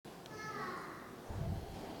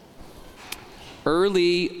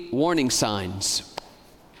early warning signs.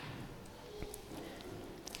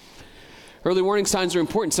 Early warning signs are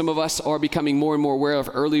important. Some of us are becoming more and more aware of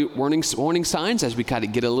early warning signs as we kind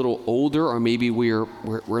of get a little older, or maybe we're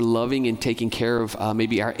loving and taking care of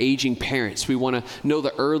maybe our aging parents. We want to know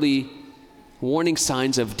the early warning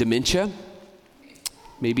signs of dementia,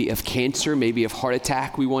 maybe of cancer, maybe of heart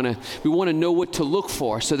attack. We want to know what to look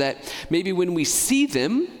for so that maybe when we see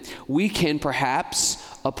them, we can perhaps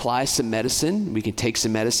apply some medicine. We can take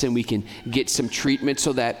some medicine. We can get some treatment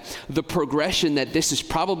so that the progression that this is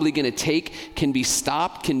probably going to take can be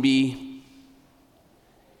stopped, can be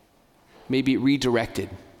maybe redirected.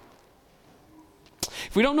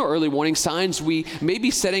 If we don't know early warning signs, we may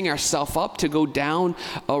be setting ourselves up to go down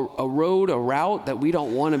a route that we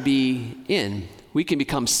don't want to be in. We can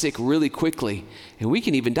become sick really quickly, and we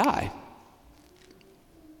can even die.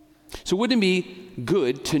 So wouldn't it be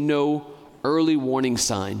good to know early warning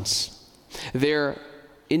signs? They're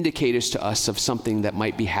indicators to us of something that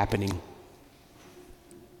might be happening.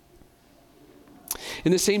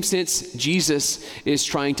 In the same sense, Jesus is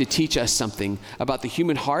trying to teach us something about the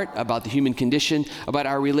human heart, about the human condition, about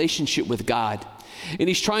our relationship with God. And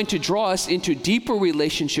he's trying to draw us into deeper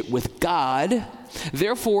relationship with God.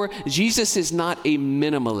 Therefore, Jesus is not a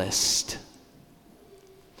minimalist.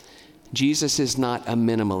 Jesus is not a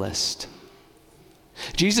minimalist.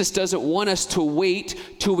 Jesus doesn't want us to wait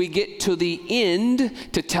till we get to the end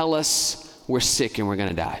to tell us we're sick and we're going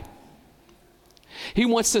to die. He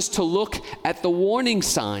wants us to look at the warning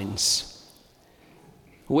signs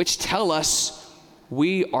which tell us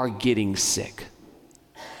we are getting sick.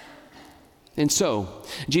 And so,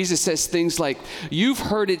 Jesus says things like, you've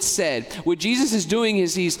heard it said. What Jesus is doing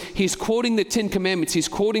is he's quoting the Ten Commandments. He's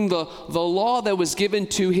quoting the law that was given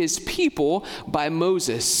to his people by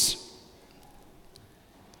Moses.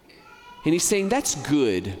 And he's saying that's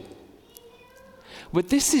good. But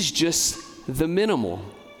this is just the minimal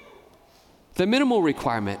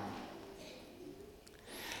requirement.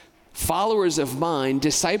 Followers of mine,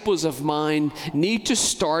 disciples of mine, need to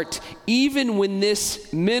start even when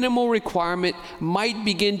this minimal requirement might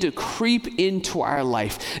begin to creep into our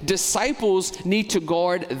life. Disciples need to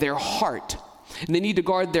guard their heart, and they need to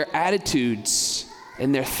guard their attitudes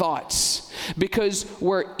and their thoughts, because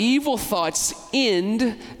where evil thoughts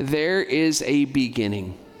end, there is a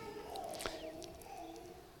beginning.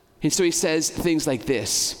 And so he says things like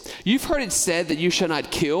this. You've heard it said that you shall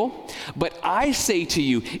not kill, but I say to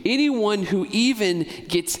you, anyone who even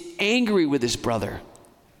gets angry with his brother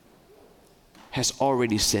has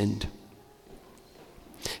already sinned.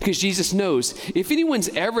 Because Jesus knows if anyone's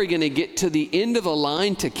ever going to get to the end of the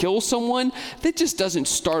line to kill someone, that just doesn't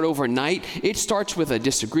start overnight. It starts with a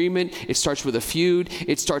disagreement. It starts with a feud.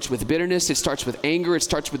 It starts with bitterness. It starts with anger. It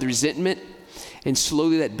starts with resentment. And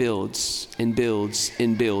slowly that builds and builds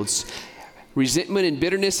and builds. Resentment and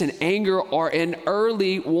bitterness and anger are an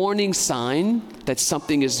early warning sign that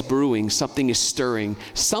something is brewing, something is stirring.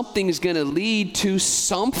 Something is going to lead to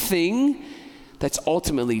something that's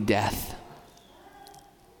ultimately death.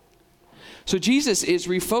 So Jesus is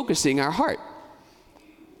refocusing our heart.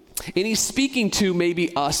 And he's speaking to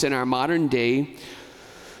maybe us in our modern day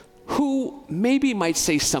who maybe might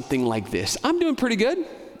say something like this. I'm doing pretty good.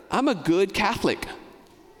 I'm a good Catholic.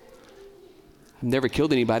 I've never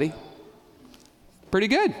killed anybody. Pretty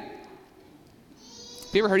good. Have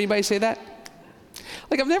you ever heard anybody say that?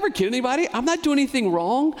 Like, I've never killed anybody. I'm not doing anything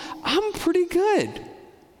wrong. I'm pretty good.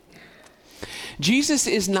 Jesus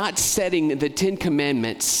is not setting the Ten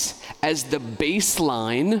Commandments as the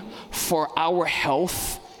baseline for our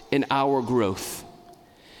health and our growth.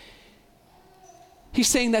 He's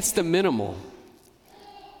saying that's the minimal.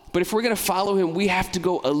 But if we're going to follow him, we have to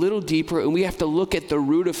go a little deeper, and we have to look at the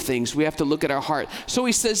root of things. We have to look at our heart. So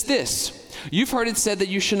he says this, you've heard it said that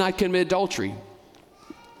you should not commit adultery.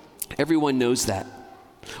 Everyone knows that.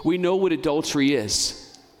 We know what adultery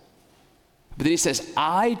is. But then he says,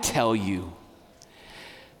 I tell you,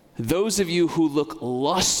 those of you who look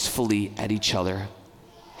lustfully at each other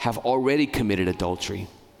have already committed adultery.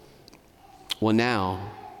 Well,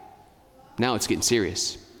 now it's getting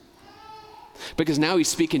serious. Because now he's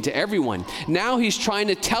speaking to everyone. Now he's trying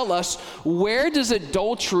to tell us, where does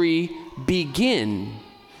adultery begin?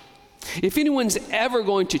 If anyone's ever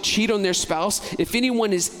going to cheat on their spouse, if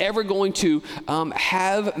anyone is ever going to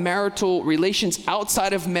have marital relations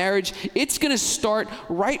outside of marriage, it's going to start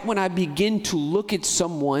right when I begin to look at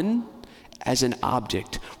someone as an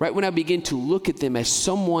object, right when I begin to look at them as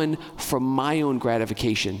someone for my own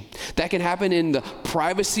gratification. That can happen in the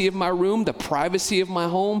privacy of my room, the privacy of my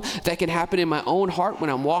home. That can happen in my own heart when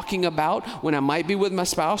I'm walking about, when I might be with my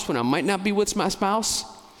spouse, when I might not be with my spouse.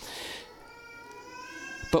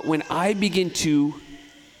 But when I begin to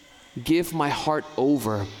give my heart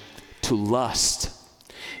over to lust,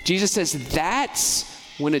 Jesus says that's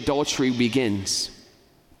when adultery begins.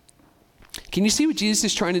 Can you see what Jesus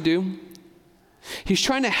is trying to do? He's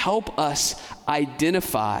trying to help us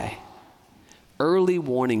identify early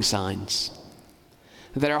warning signs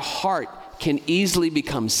that our heart can easily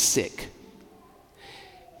become sick.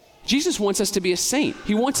 Jesus wants us to be a saint.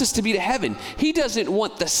 He wants us to be to heaven. He doesn't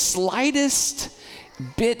want the slightest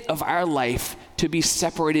bit of our life to be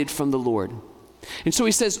separated from the Lord. And so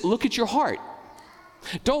he says, look at your heart.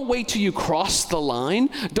 Don't wait till you cross the line.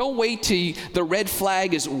 Don't wait till the red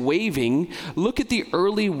flag is waving. Look at the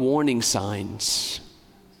early warning signs.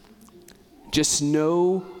 Just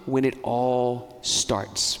know when it all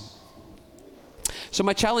starts. So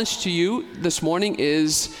my challenge to you this morning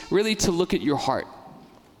is really to look at your heart.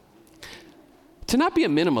 To not be a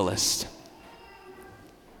minimalist.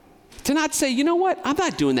 To not say, you know what, I'm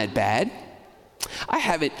not doing that bad. I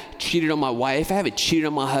haven't cheated on my wife. I haven't cheated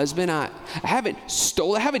on my husband. I haven't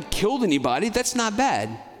stolen. I haven't killed anybody. That's not bad.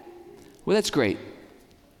 Well, that's great.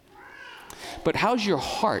 But how's your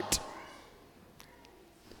heart?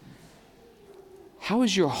 How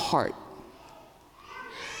is your heart?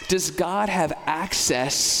 Does God have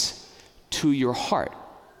access to your heart?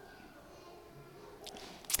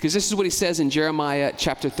 Because this is what he says in Jeremiah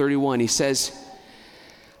chapter 31. He says,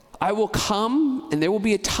 I will come, and there will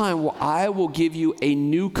be a time where I will give you a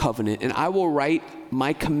new covenant, and I will write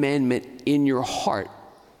my commandment in your heart.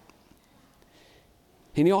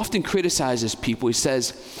 And he often criticizes people. He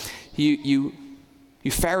says, you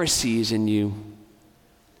Pharisees and you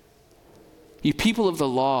people of the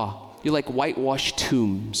law, you're like whitewashed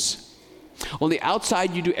tombs. On the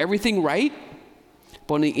outside, you do everything right,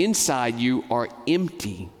 but on the inside, you are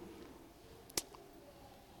empty.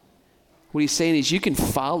 What he's saying is you can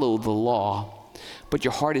follow the law, but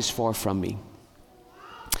your heart is far from me.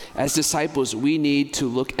 As disciples, we need to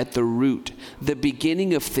look at the root, the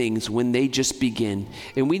beginning of things when they just begin.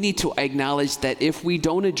 And we need to acknowledge that if we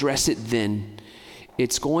don't address it then,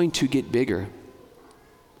 it's going to get bigger.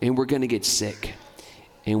 And we're going to get sick.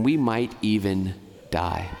 And we might even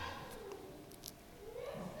die.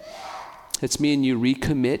 Let's me and you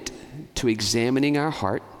recommit to examining our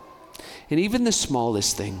heart and even the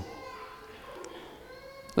smallest thing.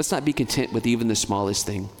 Let's not be content with even the smallest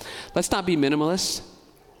thing. Let's not be minimalists.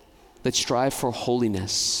 Let's strive for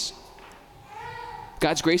holiness.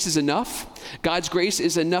 God's grace is enough. God's grace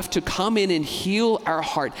is enough to come in and heal our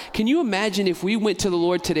heart. Can you imagine if we went to the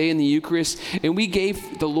Lord today in the Eucharist and we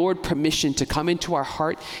gave the Lord permission to come into our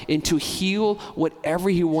heart and to heal whatever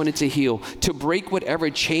he wanted to heal, to break whatever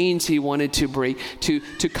chains he wanted to break,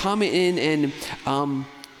 to come in and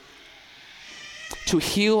to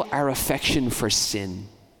heal our affection for sin.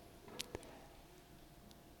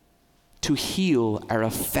 To heal our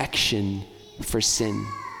affection for sin.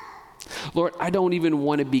 Lord, I don't even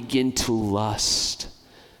want to begin to lust,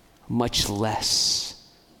 much less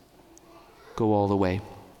go all the way.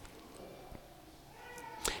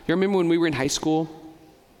 You remember when we were in high school?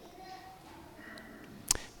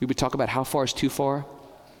 We would talk about how far is too far.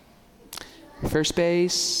 First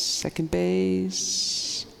base, second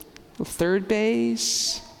base, third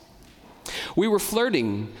base. We were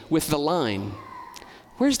flirting with the line.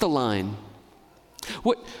 Where's the line?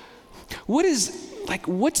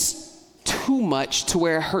 What's too much to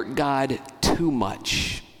where I hurt God too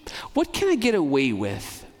much? What can I get away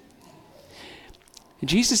with? And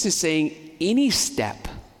Jesus is saying any step,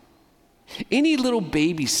 any little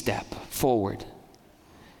baby step forward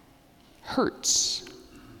hurts.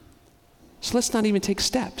 So let's not even take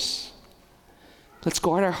steps. Let's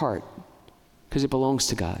guard our heart because it belongs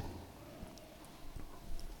to God.